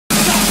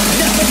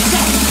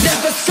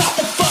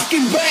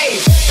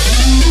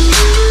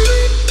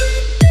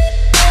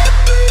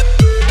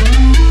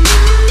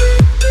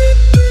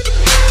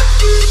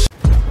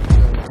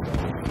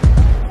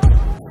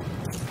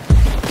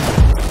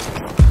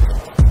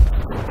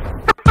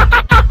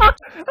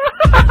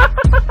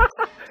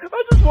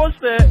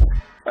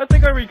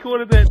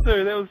recorded that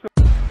too. That was.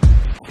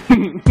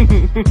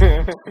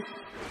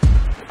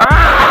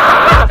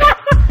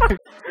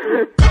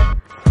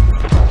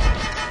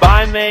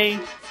 By me.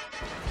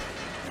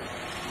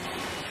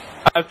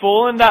 I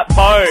fall in that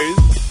pose.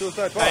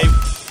 Hey.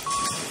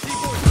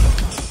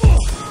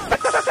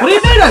 What do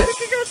you mean?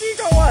 You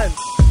got one.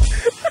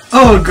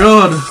 Oh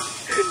god.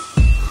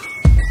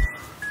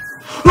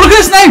 Look at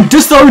his name!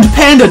 Disowned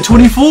Panda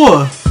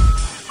 24!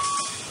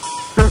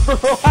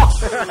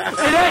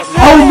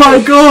 Oh my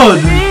god!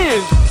 It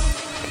is!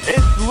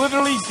 It's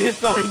literally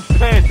Disowned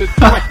Panda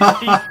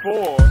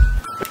 24.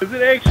 Is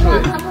it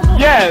actually?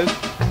 Yes!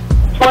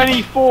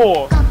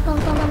 24!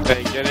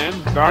 Okay, get in.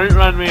 Don't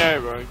run me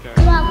over, okay.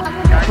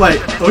 Wait,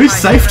 are we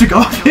safe to go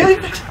up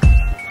here?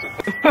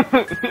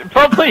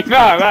 Probably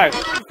not, no.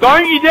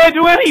 Don't you dare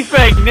do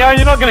anything! Now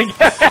you're not gonna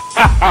get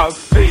out!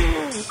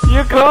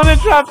 You're corner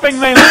trapping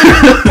me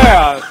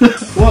out!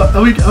 What?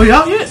 Are we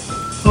out yet?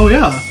 Oh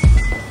yeah.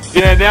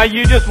 Yeah, now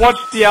you just watch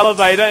the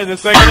elevator and the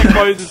second it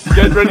closes,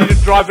 get ready to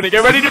drive in it,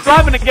 get ready to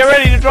drive in it, get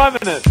ready to drive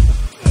in it!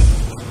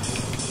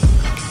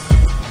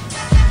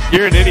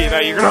 You're an idiot,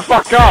 though. You're gonna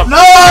fuck up!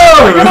 No!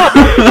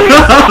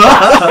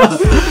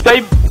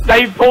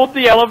 They pulled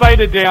the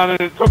elevator down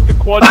and it took the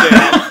quad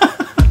down.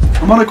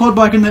 I'm on a quad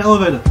bike in the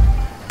elevator.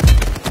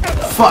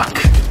 Fuck.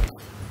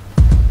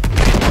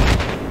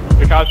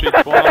 Kickashi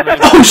spawned on me.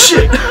 Oh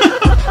shit!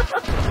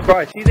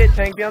 Bro, see that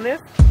tank down there?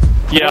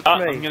 Yeah,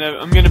 I'm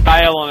gonna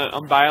bail on it.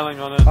 I'm bailing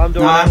on it. I'm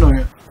doing I'm doing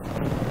it.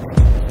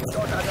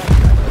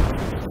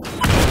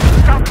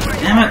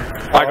 Damn it!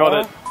 I got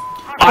it.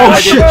 Oh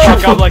shit!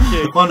 Fuck up like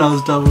you. Oh no,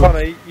 it's double.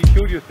 Connor, you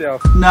killed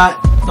yourself. Nah,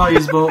 not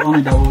usable,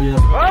 only double, yeah.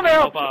 I'm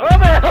out!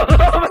 I'm out! I'm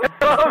out!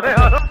 I'm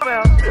out! I'm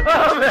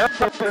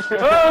out!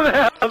 I'm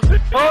out!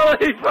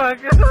 Holy fuck!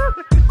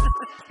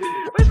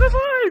 Where's the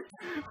vibe?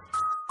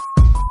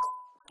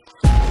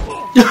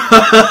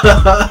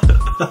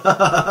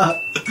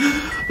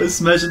 I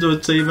smashed into a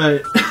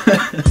teammate.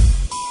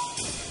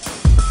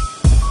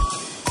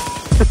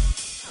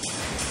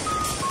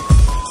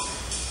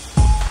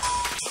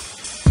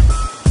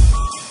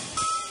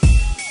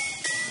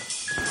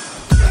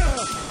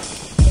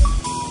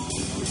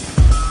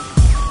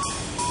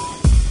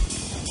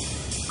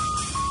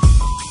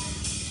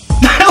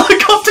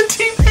 Helicopter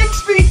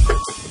teammates me!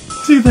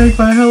 Teammate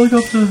by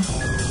helicopter.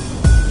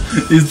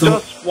 Is the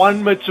Just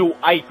 1 Mitchell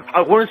 8. I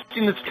want to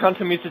send this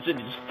cunt a message and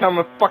just tell him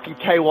a fucking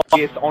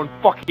KYS on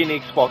fucking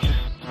Xbox. Just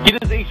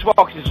get his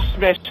Xbox and just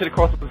smash it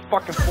across with his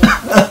fucking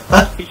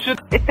foot. He should.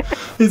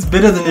 He's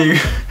better than you.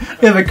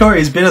 Yeah, but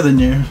Corey's better than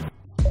you.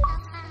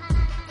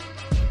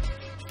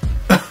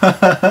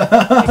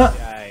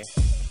 Okay.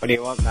 What do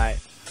you want, mate?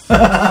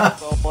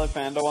 Solo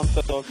Panda wants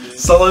to talk to you.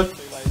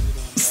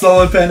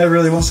 Solo Panda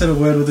really wants to have a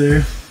word with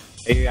you.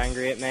 Are you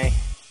angry at me?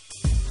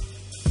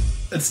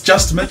 It's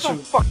just Mitchell. I'm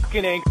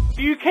fucking angry.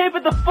 You camp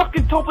at the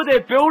fucking top of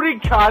that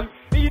building, cunt.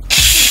 You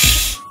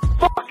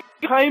fucking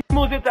claim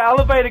was at the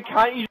elevator,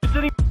 cunt. You're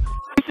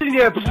sitting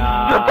there,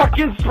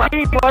 fucking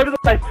spraying all over the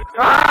place.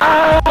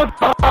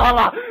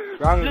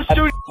 Just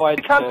shooting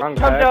the cunt comes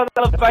down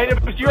the elevator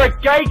because you're a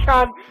gay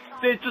cunt.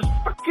 They're just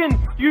fucking,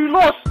 you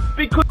lost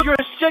because you're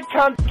a shit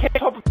cunt. Can't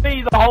top of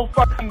me the whole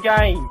fucking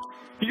game.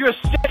 You're a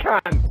shit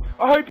cunt.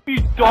 I hope you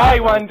die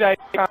one day,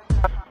 cunt.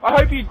 I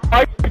hope you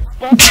die.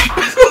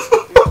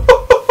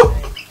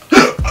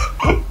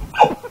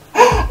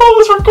 I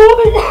was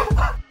recording.